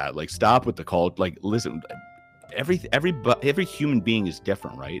over that. Like, stop with the cult. Like, listen, every human being is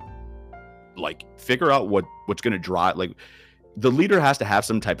different, right? Like, figure out what's going to drive. Like, the leader has to have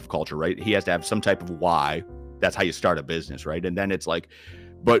some type of culture, right? He has to have some type of why. That's how you start a business, right? And then it's like,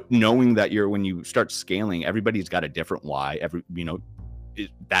 but knowing that when you start scaling, everybody's got a different why.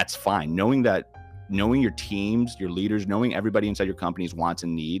 That's fine. Knowing your teams, your leaders, knowing everybody inside your company's wants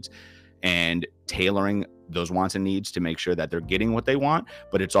and needs, and tailoring those wants and needs to make sure that they're getting what they want,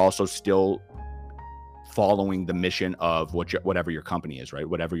 but it's also still following the mission of whatever your company is, right?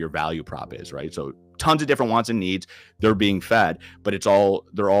 Whatever your value prop is, right? So tons of different wants and needs, they're being fed, but it's still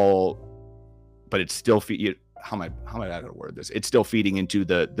how am I gonna word this? It's still feeding into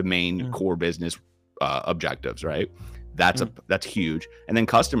the main core business objectives, right? That's huge. And then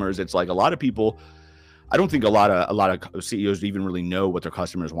customers, it's like a lot of people, I don't think a lot of CEOs even really know what their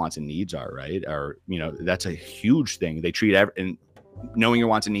customers' wants and needs are, right? Or, that's a huge thing. They treat and knowing your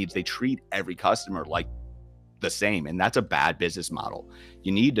wants and needs, they treat every customer like the same, and that's a bad business model.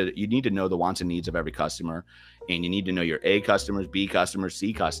 You need to know the wants and needs of every customer, and you need to know your A customers, B customers,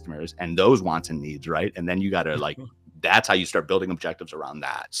 C customers, and those wants and needs, right? And then you got to that's how you start building objectives around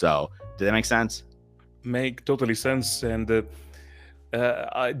that. So, did that make sense? Make totally sense. And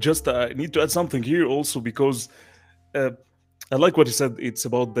I just need to add something here also, because I like what you said. It's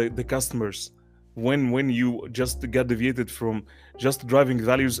about the customers. When you just get deviated from just driving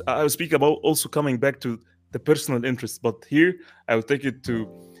values, I will speak about also coming back to the personal interest, but here I will take it to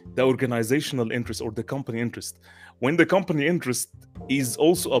the organizational interest or the company interest. When the company interest is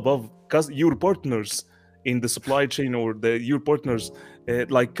also above your partners in the supply chain, or your partners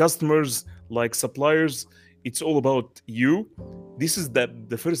like customers, like suppliers, it's all about you. This is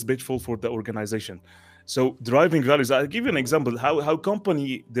the first pitfall for the organization. So driving values, I'll give you an example how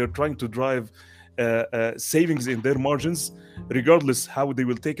company, they're trying to drive savings in their margins, regardless how they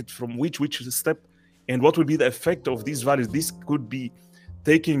will take it from which step, and what will be the effect of these values. This could be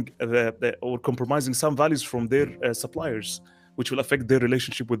taking or compromising some values from their suppliers, which will affect their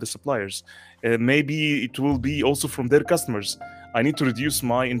relationship with the suppliers. Maybe it will be also from their customers. I need to reduce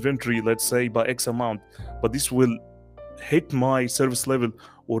my inventory, let's say, by X amount, but this will hit my service level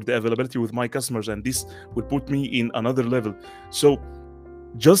or the availability with my customers, and this will put me in another level. So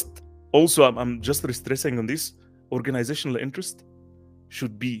just also, I'm just stressing on this, organizational interest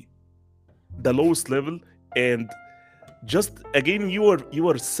should be the lowest level. And just again, you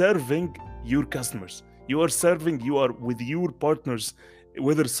are serving your customers, you are with your partners,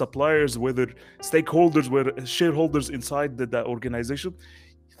 whether suppliers, whether stakeholders, whether shareholders inside the organization.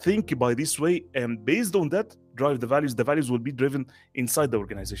 Think by this way, and based on that, drive the values will be driven inside the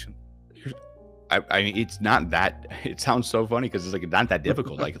organization. I mean, it's not that, it sounds so funny because it's like not that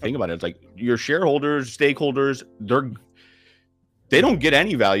difficult. Like, think about it. It's like your shareholders, stakeholders, they don't get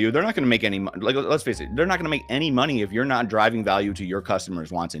any value. They're not going to make any money. Like, let's face it, they're not going to make any money if you're not driving value to your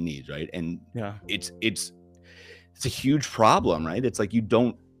customers' wants and needs, right? And Yeah, it's a huge problem, right? It's like, you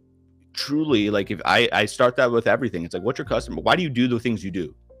don't truly, like, if I start that with everything, it's like, what's your customer? Why do you do the things you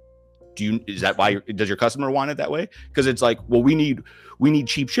do? Is that why does your customer want it that way? Because it's like, well, we need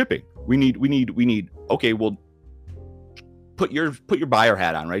cheap shipping. We need, okay, well, put your buyer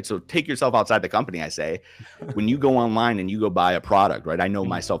hat on, right? So take yourself outside the company. I say, when you go online and you go buy a product, right? I know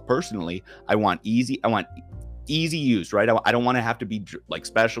myself personally, I want easy use, right? I don't want to have to be like,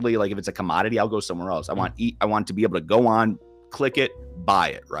 especially like if it's a commodity, I'll go somewhere else. I want to be able to go on, click it, buy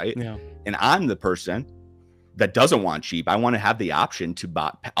it, right? yeah. And I'm the person that doesn't want cheap. I want to have the option to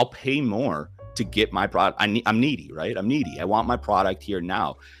buy. I'll pay more to get my product. I'm needy, right? I'm needy. I want my product here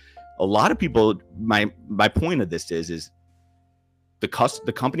now. A lot of people, my point of this is the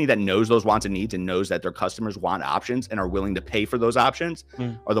company that knows those wants and needs and knows that their customers want options and are willing to pay for those options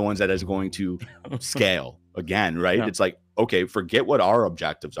are the ones that is going to scale again, right? Yeah. It's like, okay, forget what our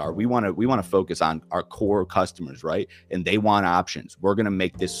objectives are. We want to focus on our core customers, right? And they want options. We're going to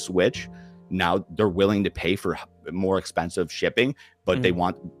make this switch. Now they're willing to pay for more expensive shipping, but they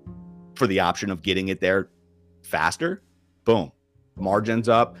want for the option of getting it there faster. Boom, margins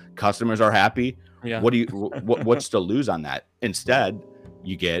up, customers are happy. Yeah. What's to lose on that? Instead,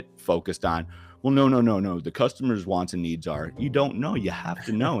 you get focused on, well, no. The customer's wants and needs are. You don't know. You have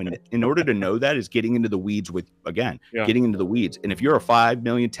to know. And in order to know that is getting into the weeds with, again, getting into the weeds. And if you're a $5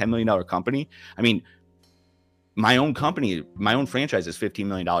 million, $10 million company, I mean, my own company, my own franchise is $15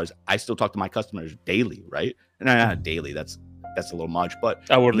 million. I still talk to my customers daily, right? And not daily. That's a little much, but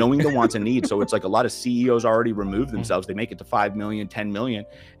knowing the wants and needs. So it's like a lot of CEOs already remove themselves. They make it to 5 million, 10 million,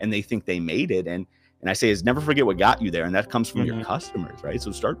 and they think they made it. And I say is never forget what got you there. And that comes from your customers, right?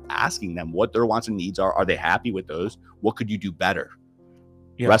 So start asking them what their wants and needs are. Are they happy with those? What could you do better?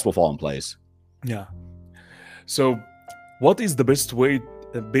 The rest will fall in place. Yeah. So what is the best way,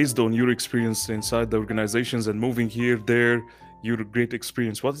 based on your experience inside the organizations and moving here, there, your great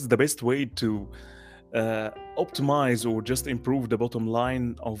experience, what is the best way to optimize or just improve the bottom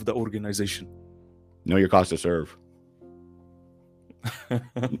line of the organization? Know your cost to serve.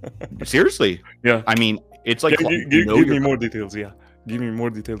 Seriously. Yeah. I mean, it's like, give me more details. Yeah. Give me more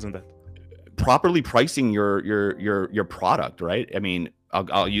details on that. Properly pricing your product, right? I mean,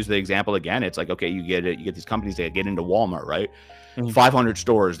 I'll use the example again. It's like, okay, you get these companies that get into Walmart, right? 500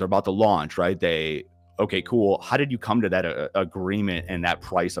 stores, they're about to launch, right? Okay, cool. How did you come to that agreement and that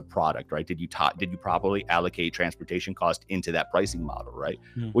price of product, right? Did you properly allocate transportation cost into that pricing model, right?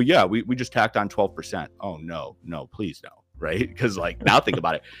 Well, yeah, we just tacked on 12%. Oh, no, please no, right? Because like now think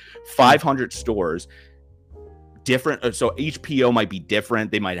about it, 500 stores, different. So each PO might be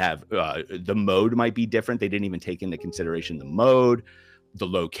different. They might have the mode might be different. They didn't even take into consideration the mode, the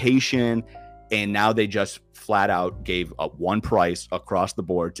location. And now they just flat out gave up one price across the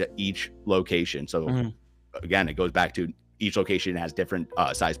board to each location. So again, it goes back to each location has different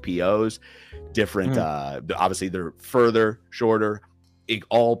size POs, different, obviously they're further, shorter. It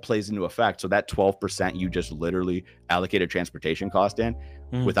all plays into effect. So that 12% you just literally allocated transportation cost in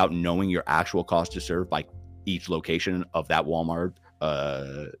without knowing your actual cost to serve by each location of that Walmart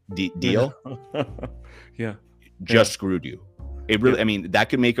deal. Just screwed you. It really, I mean, that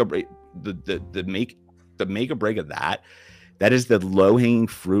could make a break. The make or break of that is the low-hanging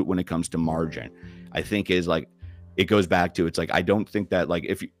fruit when it comes to margin. I think is like, it goes back to, it's like, I don't think that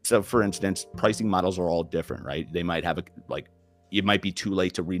like so for instance, pricing models are all different, right? They might have it might be too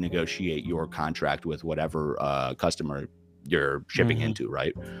late to renegotiate your contract with whatever customer you're shipping into,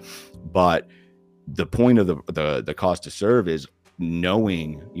 right? But the point of the cost to serve is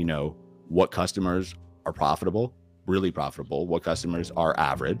knowing, what customers are profitable, really profitable, what customers are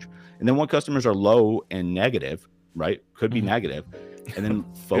average, and then what customers are low and negative, right? Could be negative. And then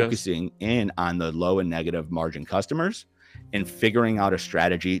focusing in on the low and negative margin customers and figuring out a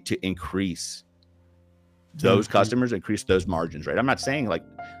strategy to increase those customers, increase those margins, right? I'm not saying like,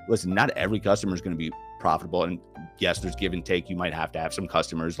 listen, not every customer is going to be profitable. And yes, there's give and take. You might have to have some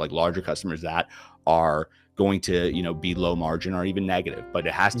customers, like larger customers, that are going to, be low margin or even negative, but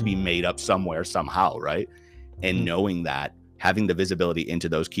it has to be made up somewhere, somehow, right? And knowing that, having the visibility into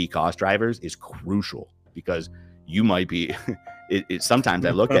those key cost drivers is crucial, because you might be, sometimes I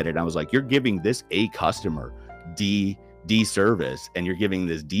look at it and I was like, you're giving this A customer D service and you're giving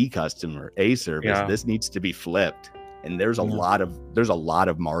this D customer A service. This needs to be flipped. And there's a lot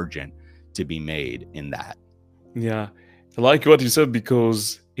of margin to be made in that. Yeah. I like what you said,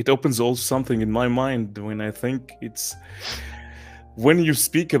 because it opens also something in my mind when I think it's, when you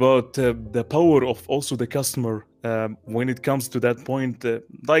speak about the power of also the customer, when it comes to that point,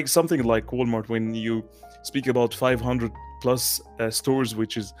 like something like Walmart, when you speak about 500 plus stores,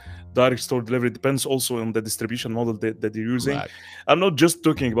 which is direct store delivery, depends also on the distribution model that you're using. Right. I'm not just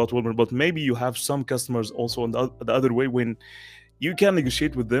talking about Walmart, but maybe you have some customers also on the other way, when you can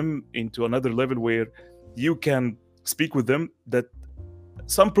negotiate with them into another level where you can speak with them that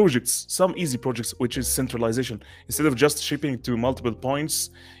some projects, some easy projects, which is centralization. Instead of just shipping to multiple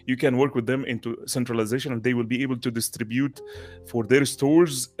points, you can work with them into centralization, and they will be able to distribute for their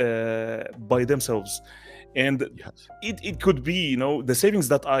stores by themselves. And it could be, the savings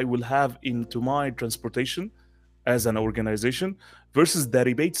that I will have into my transportation as an organization versus the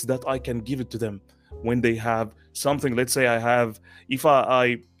rebates that I can give it to them when they have something. Let's say if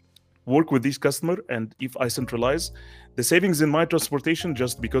I work with this customer, and if I centralize the savings in my transportation,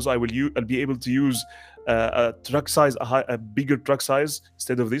 just because I'll be able to use a truck size, a bigger truck size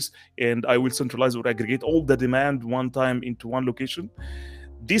instead of this, and I will centralize or aggregate all the demand one time into one location.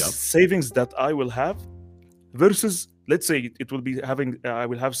 These savings that I will have versus, let's say it will be having, I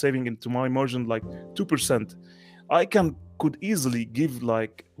will have saving into my margin like 2%. I could easily give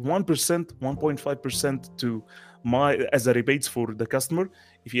like 1%, 1.5% to my as a rebates for the customer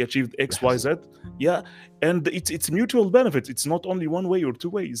if he achieved XYZ. Yeah, and it's mutual benefits. It's not only one way or two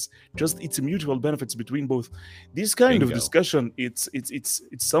ways. Just it's mutual benefits between both. This kind of discussion, it's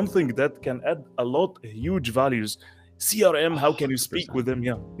something that can add a lot, huge values. CRM, how can you speak with them?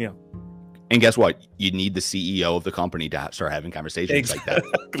 Yeah. And guess what? You need the CEO of the company to start having conversations like that.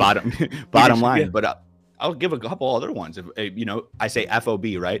 Bottom line. Yeah. But I'll give a couple other ones. I say FOB,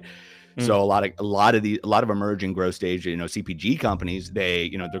 right? So a lot of emerging growth stage, CPG companies, they're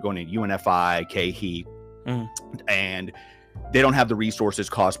going to UNFI, KHE, and they don't have the resources,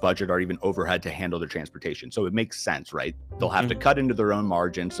 cost, budget, or even overhead to handle their transportation. So it makes sense, right? They'll have to cut into their own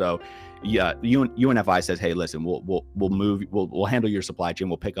margin. So yeah, UNFI says, hey, listen, we'll handle your supply chain,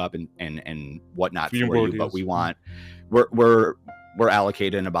 we'll pick up and whatnot for you, but we're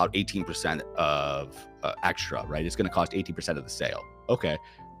allocating about 18% of extra, right? It's going to cost 18% of the sale. Okay.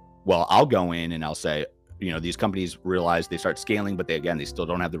 Well, I'll go in and I'll say, these companies realize they start scaling, but they still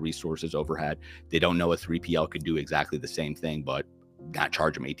don't have the resources, overhead. They don't know a 3PL could do exactly the same thing, but not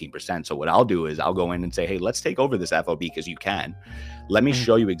charge them 18%. So what I'll do is I'll go in and say, hey, let's take over this FOB because you can. Let me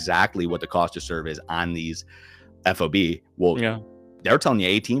show you exactly what the cost to serve is on these FOB. Well, they're telling you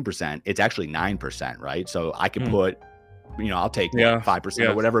 18%. It's actually 9%, right? So I could put, I'll take 5%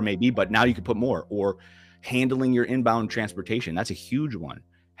 or whatever it may be, but now you could put more. Or handling your inbound transportation. That's a huge one.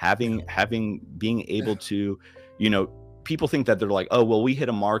 Being able to, people think that they're like, oh, well, we hit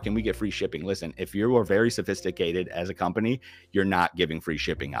a mark and we get free shipping. Listen, if you are very sophisticated as a company, you're not giving free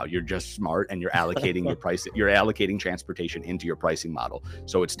shipping out. You're just smart and you're allocating your price. You're allocating transportation into your pricing model.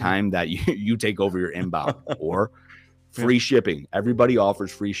 So it's time that you take over your inbound or free shipping. Everybody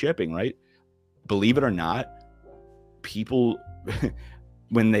offers free shipping, right? Believe it or not, people,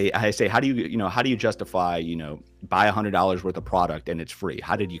 when I say, how do you justify, buy $100 worth of product and it's free?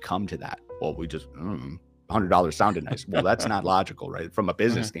 How did you come to that? Well, we just, $100 sounded nice. Well, that's not logical, right? From a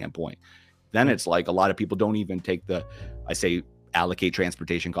business standpoint. Then it's like a lot of people don't even take allocate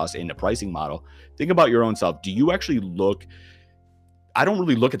transportation costs into pricing model. Think about your own self. Do you actually I don't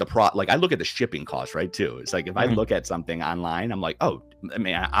really look at I look at the shipping cost, right? Too. It's like, if I look at something online, I'm like, oh,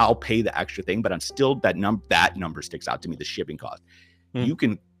 I'll pay the extra thing, but I'm still, that number sticks out to me, the shipping cost.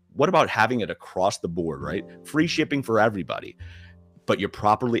 What about having it across the board, right? Free shipping for everybody, but you're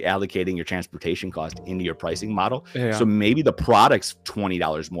properly allocating your transportation cost into your pricing model. Yeah. So maybe the product's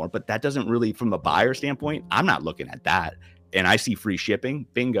 $20 more, but that doesn't really, from a buyer standpoint, I'm not looking at that. And I see free shipping,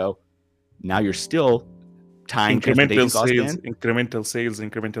 bingo. Now you're still tying transportation cost in. Incremental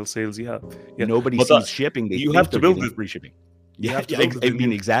sales. Yeah. Nobody sees shipping. You have to build free shipping. Yeah. I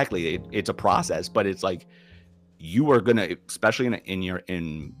mean, exactly. It's a process, but it's like, you are going to, especially in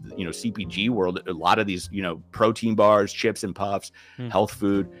CPG world, a lot of these, protein bars, chips and puffs, health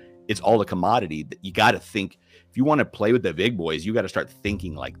food, it's all a commodity. You got to think, if you want to play with the big boys, you got to start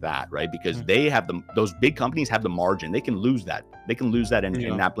thinking like that, right? Because they have those big companies have the margin. They can lose that. They can lose that and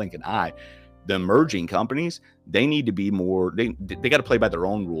not blink an eye. The emerging companies, they need to be more, they got to play by their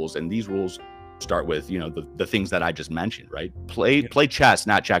own rules. And these rules start with, the things that I just mentioned, right? Play chess,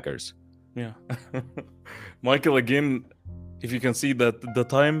 not checkers. Yeah. Michael, again, if you can see that the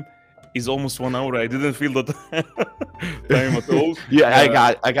time is almost 1 hour. I didn't feel the time at all. I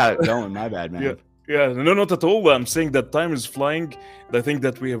got it going. My bad, man. Yeah, no, not at all. I'm saying that time is flying. I think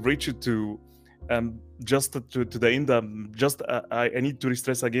that we have reached to just to the end. I need to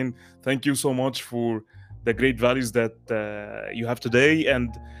restress again. Thank you so much for the great values that you have today, and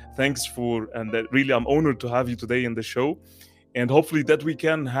thanks really, I'm honored to have you today in the show, and hopefully that we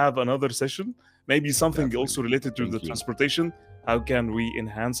can have another session. Maybe something also related to the transportation. How can we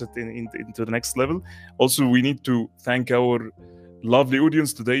enhance it into the next level? Also, we need to thank our lovely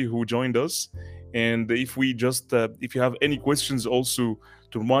audience today who joined us. And if you have any questions also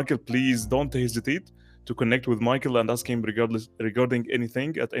to Michael, please don't hesitate to connect with Michael and ask him regarding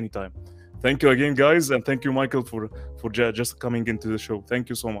anything at any time. Thank you again, guys. And thank you, Michael, for just coming into the show. Thank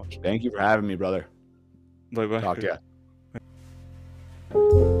you so much. Thank you for having me, brother. Bye-bye. Talk to you.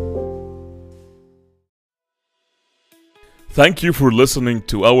 Thank you for listening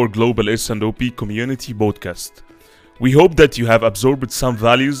to our Global S&OP Community Podcast. We hope that you have absorbed some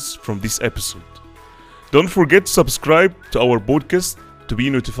values from this episode. Don't forget to subscribe to our podcast to be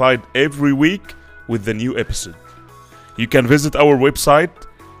notified every week with the new episode. You can visit our website,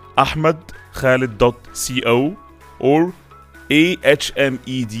 ahmedkhaled.co or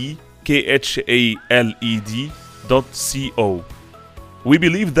ahmedkhaled.co. We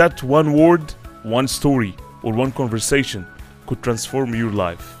believe that one word, one story or one conversation could transform your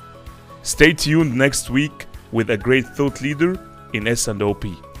life. Stay tuned next week with a great thought leader in S&OP.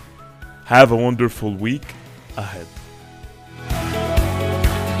 Have a wonderful week ahead.